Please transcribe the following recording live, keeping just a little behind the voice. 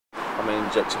our main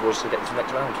objective was to get into the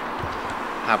next round.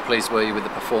 How pleased were you with the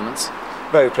performance?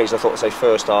 Very pleased. I thought, say,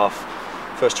 first half,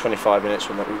 first 25 minutes,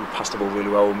 when we passed the ball really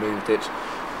well, moved it.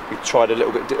 We tried a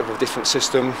little bit of a different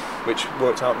system, which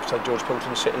worked out. So George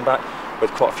Pilton sitting back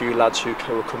with quite a few lads who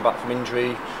come back from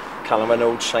injury. Callum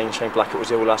Reynolds, Shane Blackett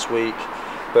was ill last week.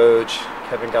 Burge,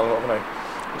 Kevin Gallen,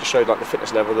 it just showed like the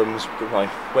fitness level of them.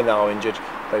 When they are injured,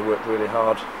 they work really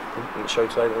hard, and it showed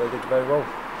today that they did very well.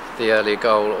 The earlier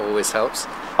goal always helps.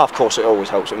 Of course, it always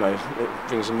helps. It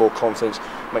brings them more confidence,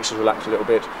 makes us relax a little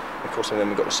bit. Of course, and then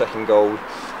we got the second goal.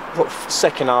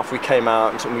 Second half, we came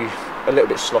out and we a little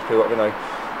bit sloppy,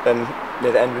 Then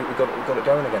near the end, we got it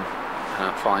going again.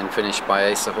 Fine finish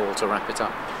by Asa Hall to wrap it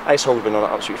up. Asa Hall's been on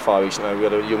an absolute fire recently. We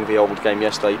had a young v old game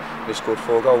yesterday. He scored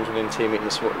 4 goals, and in the team meeting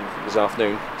this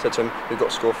afternoon, said to him, "We've got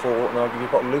to score 4, and I'll give you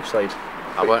bottom Luke side."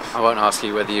 I won't ask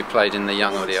you whether you played in the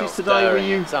young or the old.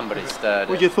 Today, Somebody stirred.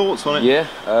 What were your thoughts on it? Yeah,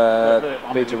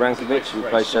 Peter Rankovic, who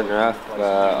plays centre half.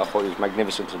 I thought he was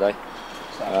magnificent today.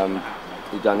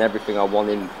 He'd done everything I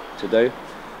wanted him to do,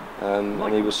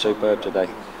 and he was superb today.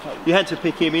 You had to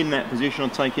pick him in that position, I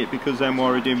take it, because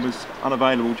Qual was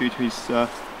unavailable due to his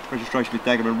registration with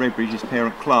Dagenham and Redbridge, his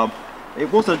parent club. It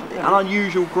was an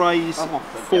unusual Greys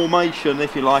formation,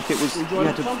 if you like. You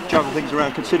had to juggle things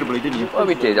around considerably, didn't you? Well,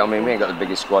 we did. I mean, we ain't got the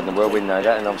biggest squad in the world, we know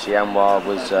that, and obviously Anwar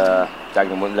was,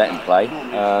 Dagenham wouldn't let him play.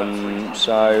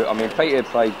 So, I mean, Peter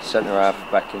played centre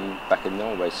half back in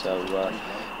Norway, so it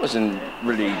wasn't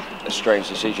really a strange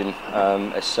decision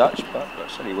as such, but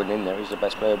certainly went in there. He's the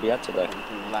best player we had today.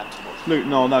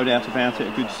 Luton are, no doubt about it,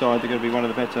 a good side. They're going to be one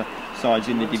of the better sides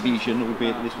in the division,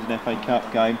 albeit this was an FA Cup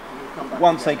game.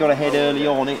 Once they got ahead early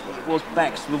on, it was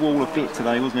backs to the wall a bit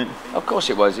today, wasn't it? Of course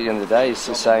it was. At the end of the day, it's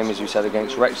the same as we said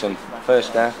against Wrexham.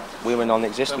 First half, we were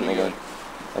non-existent again.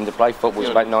 And to play football was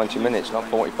about 90 minutes, not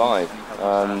 45.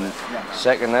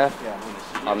 Second half,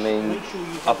 I mean,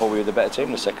 I thought we were the better team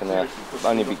in the second half,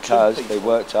 only because they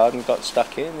worked hard and got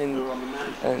stuck in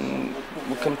and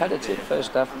were competitive.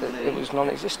 First half, it was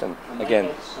non-existent again.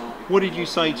 What did you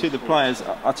say to the players?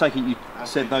 I take it you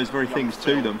said those very things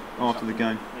to them after the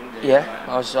game. Yeah,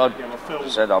 I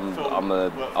said I'm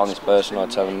an honest person. I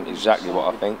tell them exactly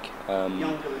what I think. I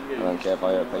don't care if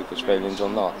I hurt people's feelings or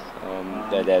not.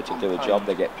 They're there to do a job.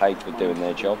 They get paid for doing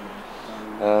their job.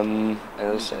 And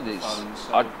as I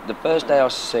said, the first day I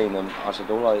seen them, I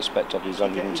said all I expect of you is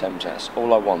 110 tests.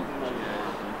 All I want.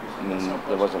 I mean,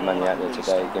 there wasn't many out there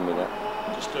today. Give me that.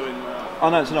 I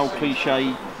know it's an old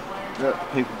cliche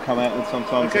that people come out with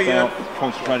sometimes about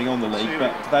concentrating on the league,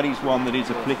 but that is one that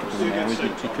is applicable now, isn't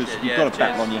it? Because you've got a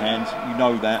battle on your hands, you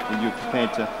know that, and you're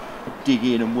prepared to dig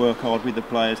in and work hard with the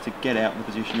players to get out in the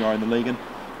position you are in the league. And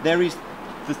there is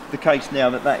the case now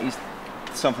that is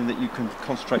something that you can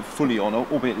concentrate fully on,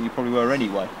 albeit that you probably were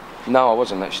anyway. No, I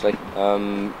wasn't actually.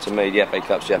 To me, the FA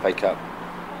Cup's the FA Cup,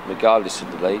 regardless of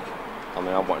the league. I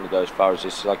mean, I wanted to go as far as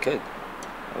this as I could.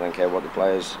 I don't care what the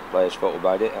players thought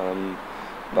about it.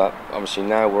 But obviously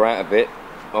now we're out of it.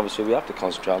 Obviously we have to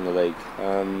concentrate on the league.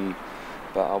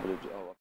 But I would have.